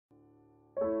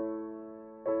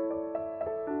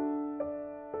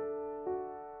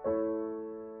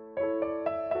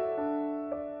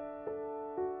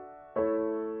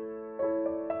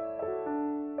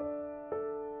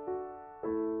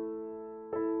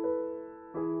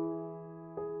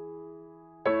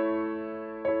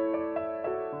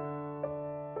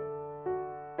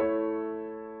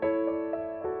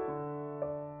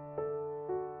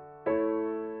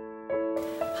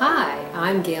Hi,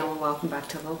 I'm Gail and welcome back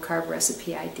to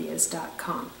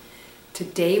lowcarbrecipe.ideas.com.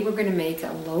 Today we're going to make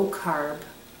a low carb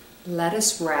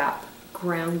lettuce wrap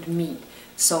ground meat.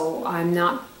 So I'm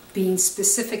not being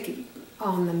specific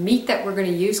on the meat that we're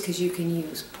going to use because you can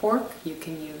use pork, you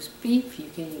can use beef,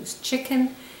 you can use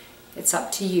chicken. It's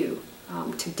up to you.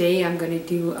 Today I'm going to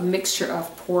do a mixture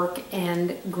of pork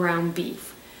and ground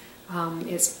beef.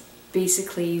 It's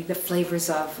basically the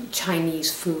flavors of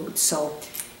Chinese food. So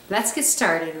let's get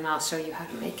started and I'll show you how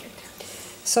to make it.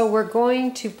 So we're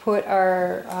going to put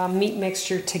our meat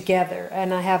mixture together,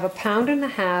 and I have a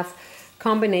 1.5 pound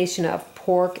combination of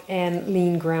pork and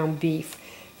lean ground beef.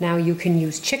 Now you can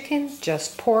use chicken,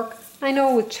 just pork. I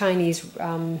know with Chinese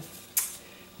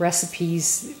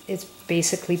recipes it's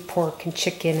basically pork and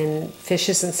chicken and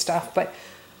fishes and stuff, but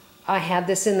I had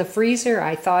this in the freezer,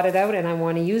 I thawed it out and I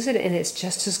want to use it, and it's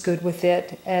just as good with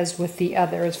it as with the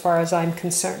other as far as I'm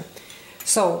concerned.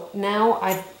 So now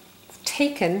I've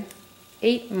taken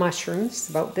 8 mushrooms,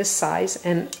 about this size,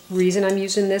 and the reason I'm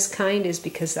using this kind is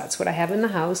because that's what I have in the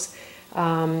house.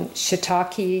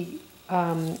 Shiitake,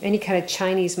 any kind of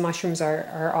Chinese mushrooms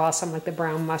are awesome, like the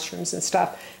brown mushrooms and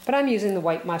stuff. But I'm using the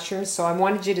white mushrooms, so I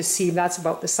wanted you to see that's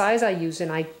about the size I use,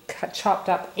 and I chopped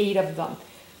up 8 of them,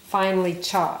 finely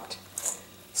chopped.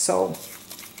 So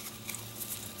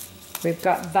we've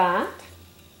got that.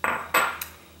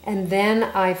 And then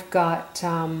I've got,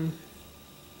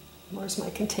 where's my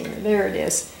container? There it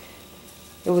is.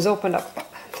 It was opened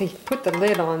up. They put the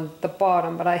lid on the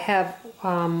bottom, but I have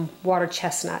water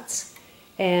chestnuts.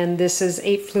 And this is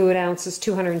 8 fluid ounces,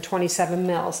 227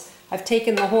 mils. I've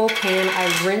taken the whole can, I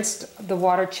rinsed the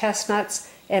water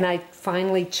chestnuts, and I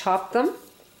finely chopped them.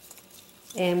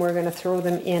 And we're going to throw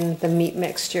them in the meat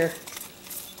mixture.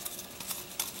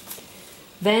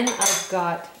 Then I've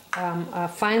got a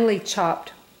finely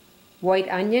chopped white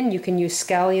onion. You can use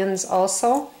scallions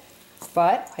also,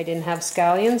 but I didn't have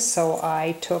scallions, so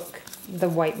I took the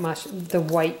white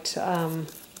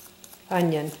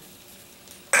onion.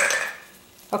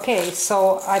 Okay,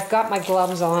 so I've got my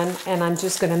gloves on and I'm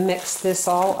just going to mix this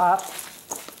all up.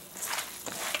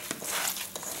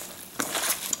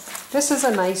 This is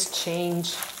a nice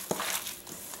change.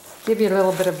 Give you a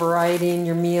little bit of variety in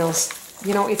your meals.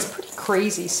 You know, it's pretty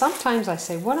crazy. Sometimes I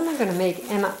say, what am I going to make?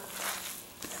 And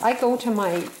I go to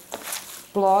my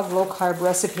blog,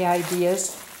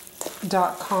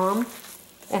 lowcarbrecipe.ideas.com,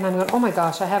 and I'm going, oh my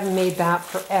gosh, I haven't made that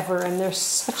forever, and there's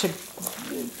such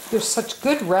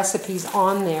good recipes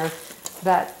on there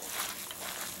that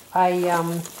I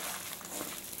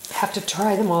have to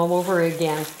try them all over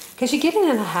again. Because you get in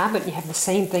a habit, you have the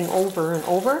same thing over and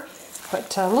over,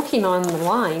 but looking on the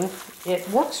line, it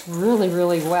works really,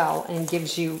 really well and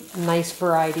gives you nice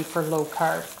variety for low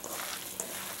carb.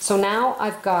 So now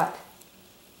I've got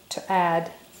to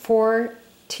add 4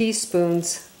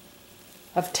 teaspoons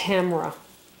of tamra,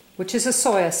 which is a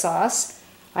soy sauce.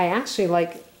 I actually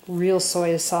like real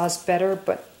soy sauce better,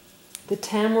 but the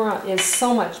tamra is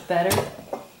so much better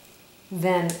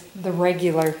than the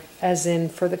regular, as in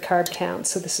for the carb count.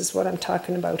 So this is what I'm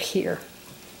talking about here.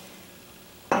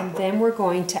 And then we're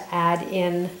going to add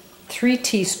in 3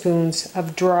 teaspoons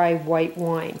of dry white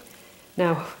wine.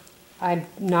 Now, I'm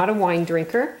not a wine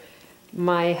drinker.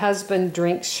 My husband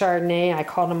drinks Chardonnay. I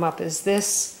called him up, is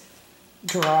this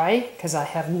dry? Because I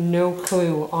have no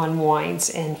clue on wines.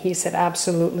 And he said,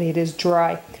 absolutely, it is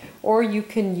dry. Or you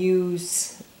can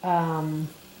use,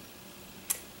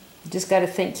 just got to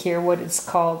think here what it's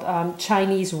called,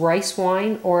 Chinese rice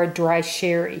wine or a dry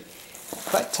sherry.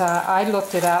 But I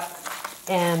looked it up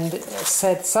and it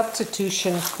said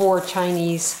substitution for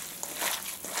Chinese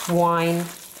wine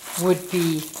would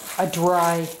be a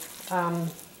dry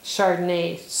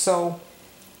Chardonnay, so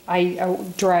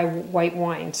dry white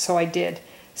wine, so I did.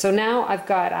 So now I've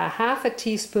got a 1/2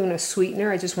 teaspoon of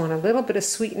sweetener. I just want a little bit of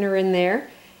sweetener in there,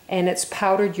 and it's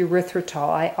powdered erythritol.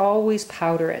 I always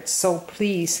powder it, so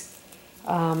please,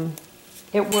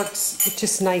 it works, it's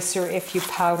just nicer if you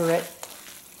powder it.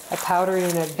 I powder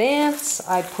it in advance,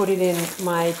 I put it in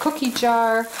my cookie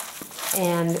jar,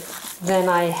 and then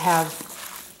I have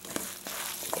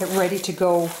it ready to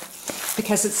go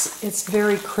because it's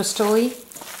very crystally,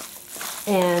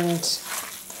 and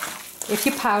if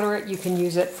you powder it, you can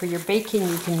use it for your baking,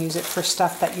 you can use it for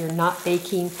stuff that you're not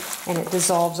baking, and it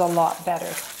dissolves a lot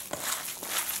better.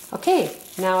 Okay,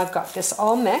 now I've got this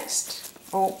all mixed.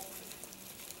 Oh,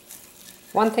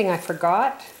 one thing I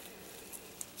forgot,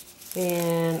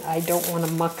 and I don't want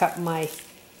to muck up my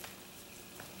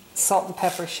salt and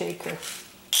pepper shaker.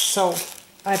 So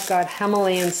I've got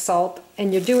Himalayan salt,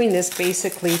 and you're doing this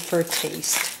basically for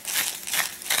taste.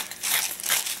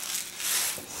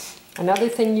 Another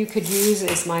thing you could use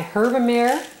is my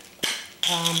Herbamare.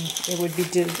 It would be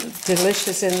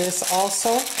delicious in this also.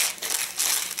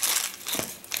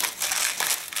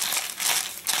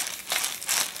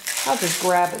 I'll just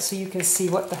grab it so you can see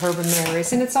what the Herbamare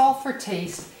is, and it's all for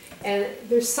taste. And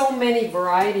there's so many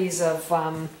varieties of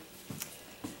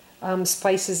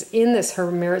spices in this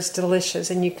Herbamare. It's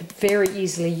delicious, and you could very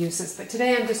easily use this. But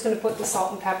today I'm just going to put the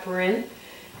salt and pepper in,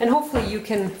 and hopefully you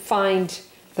can find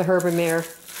the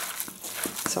Herbamare.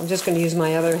 So I'm just going to use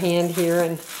my other hand here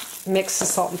and mix the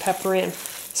salt and pepper in.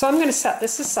 So I'm going to set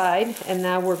this aside, and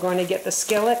now we're going to get the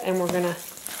skillet and we're going to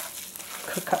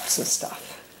cook up some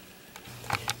stuff.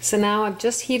 So now I've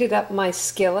just heated up my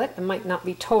skillet. It might not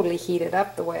be totally heated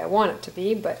up the way I want it to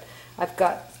be, but I've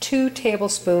got 2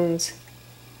 tablespoons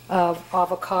of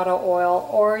avocado oil,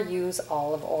 or use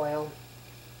olive oil.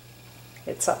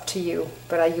 It's up to you,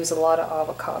 but I use a lot of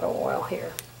avocado oil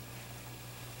here.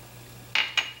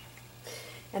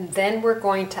 And then we're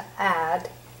going to add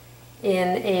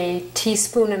in 1.5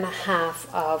 teaspoons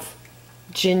of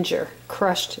ginger,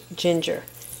 crushed ginger.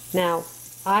 Now,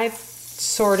 I've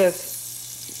sort of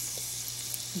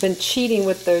been cheating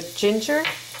with the ginger.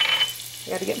 I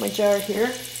gotta get my jar here.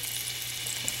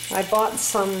 I bought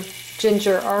some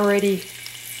ginger already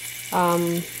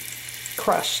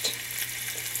crushed.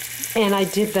 And I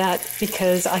did that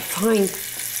because I find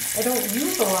I don't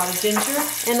use a lot of ginger,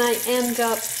 and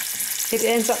it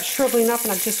ends up shriveling up,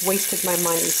 and I've just wasted my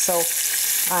money. So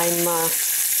I'm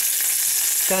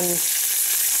done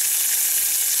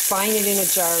buying it in a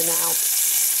jar now.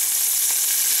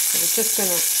 So we're just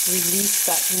going to release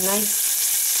that nice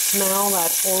smell,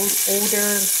 that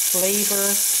odor, flavor.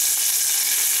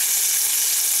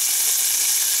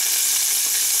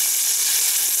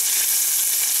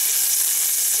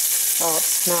 Oh, it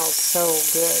smells so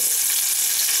good.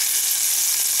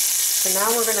 So now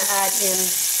we're going to add in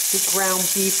the ground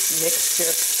beef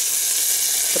mixture,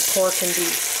 the pork and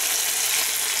beef.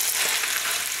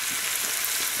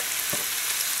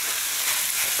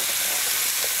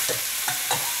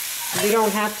 You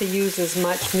don't have to use as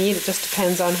much meat. It just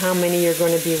depends on how many you're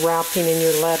going to be wrapping in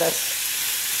your lettuce.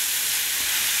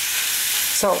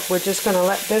 So we're just going to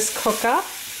let this cook up.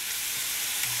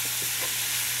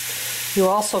 You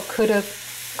also could have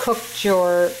cooked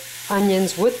your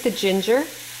onions with the ginger,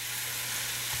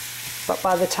 but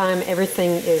by the time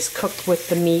everything is cooked with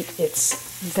the meat,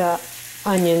 the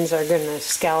scallions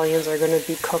are going to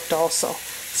be cooked also.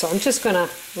 So I'm just going to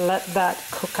let that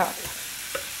cook up.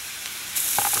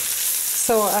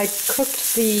 So I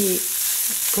cooked the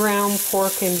ground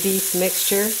pork and beef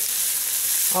mixture.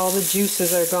 All the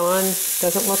juices are gone.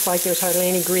 Doesn't look like there's hardly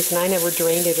any grease, and I never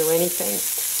drained it or anything.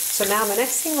 So now the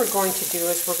next thing we're going to do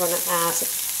is we're going to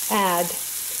add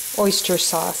oyster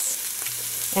sauce.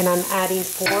 And I'm adding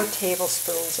 4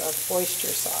 tablespoons of oyster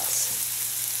sauce.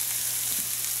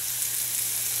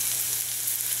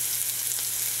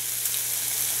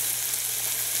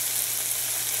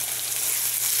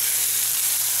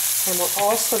 And we're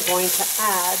also going to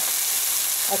add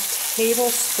a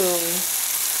tablespoon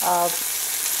of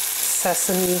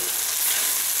sesame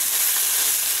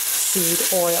seed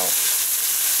oil.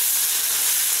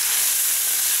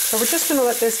 So we're just going to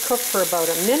let this cook for about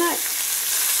a minute.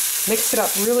 Mix it up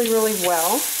really, really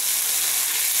well.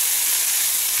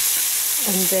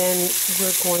 And then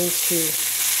we're going to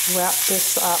wrap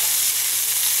this up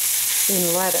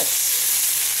in lettuce.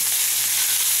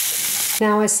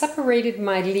 Now I separated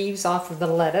my leaves off of the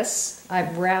lettuce.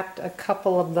 I've wrapped a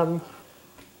couple of them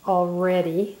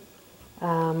already.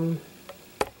 You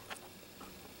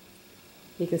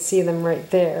can see them right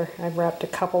there. I've wrapped a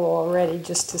couple already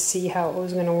just to see how it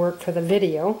was going to work for the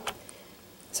video.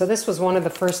 So this was one of the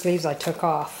first leaves I took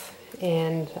off,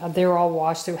 and they were all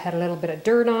washed. They had a little bit of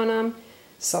dirt on them.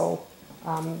 So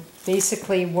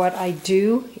basically what I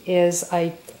do is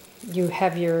you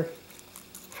have your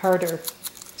harder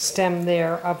stem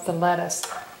there of the lettuce,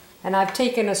 and I've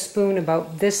taken a spoon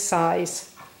about this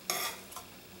size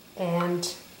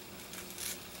and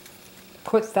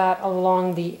put that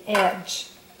along the edge,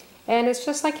 and it's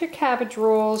just like your cabbage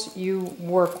rolls. You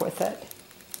work with it,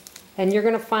 and you're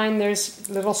going to find there's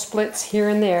little splits here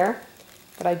and there,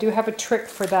 but I do have a trick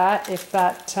for that. If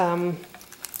that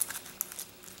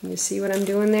you see what I'm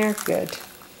doing there? Good.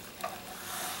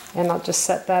 And I'll just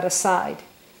set that aside.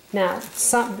 Now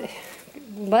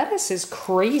lettuce is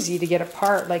crazy to get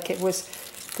apart. Like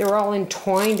they were all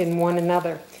entwined in one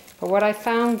another. But what I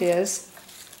found is,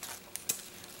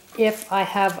 if I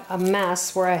have a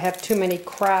mess where I have too many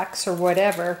cracks or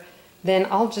whatever, then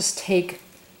I'll just take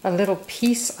a little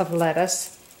piece of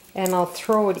lettuce and I'll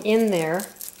throw it in there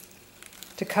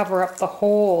to cover up the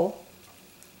hole,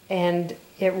 and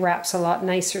it wraps a lot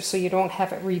nicer so you don't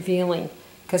have it revealing.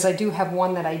 Because I do have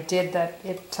one that I did that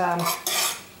it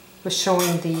was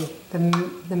showing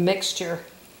the mixture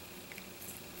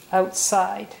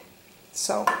outside.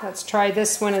 So let's try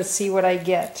this one and see what I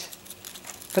get.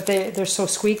 But they're so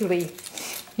squiggly.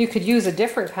 You could use a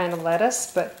different kind of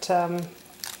lettuce, but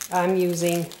I'm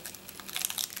using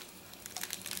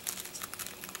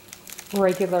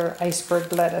regular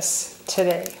iceberg lettuce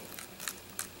today.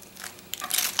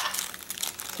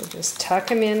 So just tuck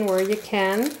them in where you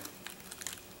can.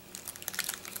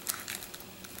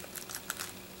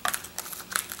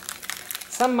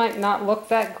 Some might not look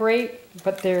that great,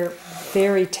 but they're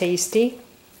very tasty.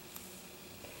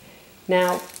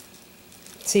 Now,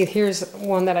 see, here's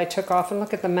one that I took off, and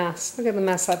look at the mess. Look at the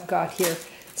mess I've got here.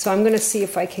 So I'm going to see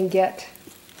if I can get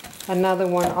another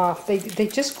one off. They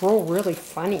just grow really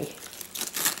funny.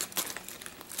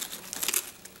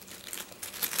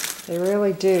 They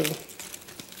really do.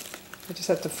 I just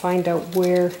have to find out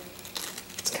where.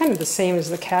 It's kind of the same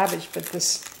as the cabbage, but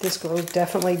this grows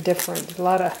definitely different. A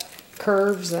lot of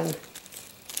curves and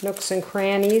nooks and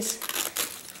crannies.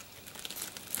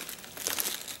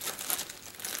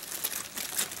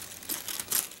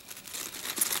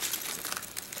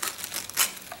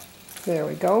 There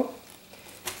we go.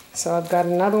 So I've got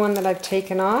another one that I've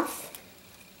taken off.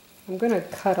 I'm going to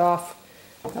cut off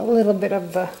a little bit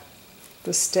of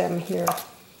the stem here.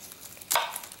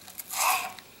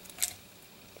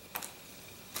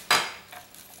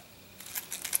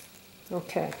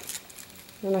 Okay.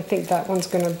 And I think that one's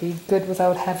going to be good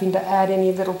without having to add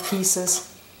any little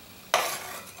pieces.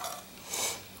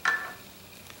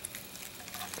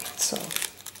 So,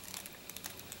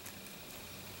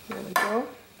 there we go.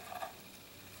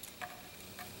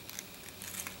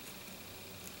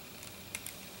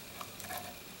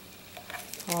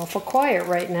 Awful quiet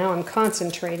right now, I'm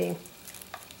concentrating.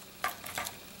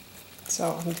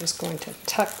 So I'm just going to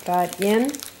tuck that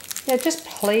in. Yeah, just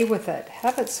play with it.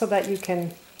 Have it so that you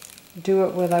can do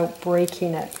it without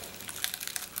breaking it.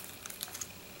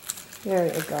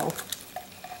 There you go.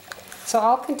 So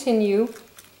I'll continue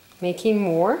making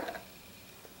more,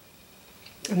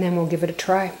 and then we'll give it a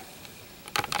try.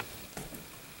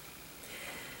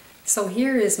 So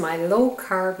here is my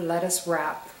low-carb lettuce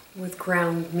wrap with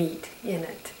ground meat in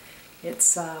it.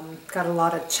 It's got a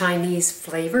lot of Chinese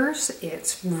flavors.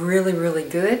 It's really, really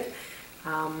good.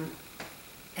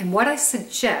 And what I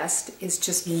suggest is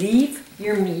just leave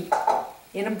your meat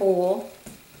in a bowl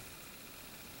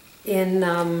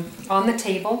on the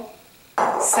table,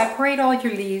 separate all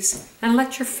your leaves, and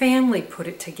let your family put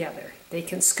it together. They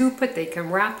can scoop it, they can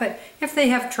wrap it. If they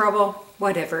have trouble,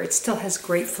 whatever, it still has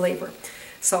great flavor.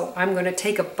 So I'm going to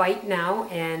take a bite now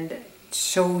and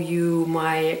show you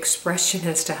my expression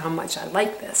as to how much I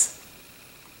like this.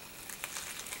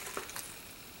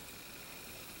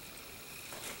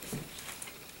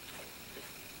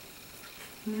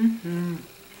 Mm-hmm.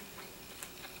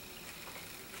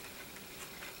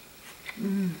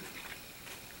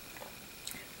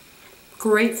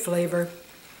 Great flavor.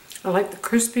 I like the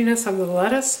crispiness of the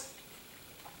lettuce.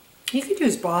 You could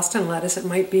use Boston lettuce. It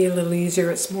might be a little easier.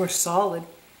 It's more solid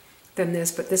than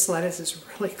this, but this lettuce is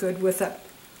really good with it.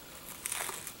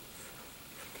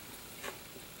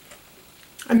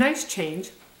 A nice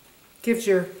change. Gives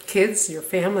your kids, your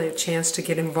family, a chance to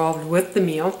get involved with the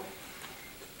meal.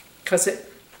 Because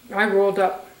I rolled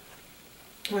up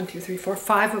 1, 2, 3, 4,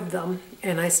 5 of them,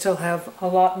 and I still have a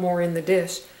lot more in the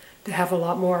dish to have a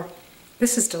lot more.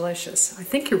 This is delicious. I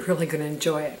think you're really going to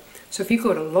enjoy it. So if you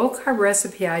go to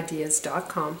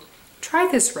lowcarbrecipe.ideas.com, try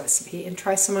this recipe and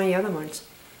try some of the other ones.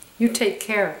 You take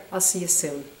care. I'll see you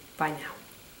soon. Bye now.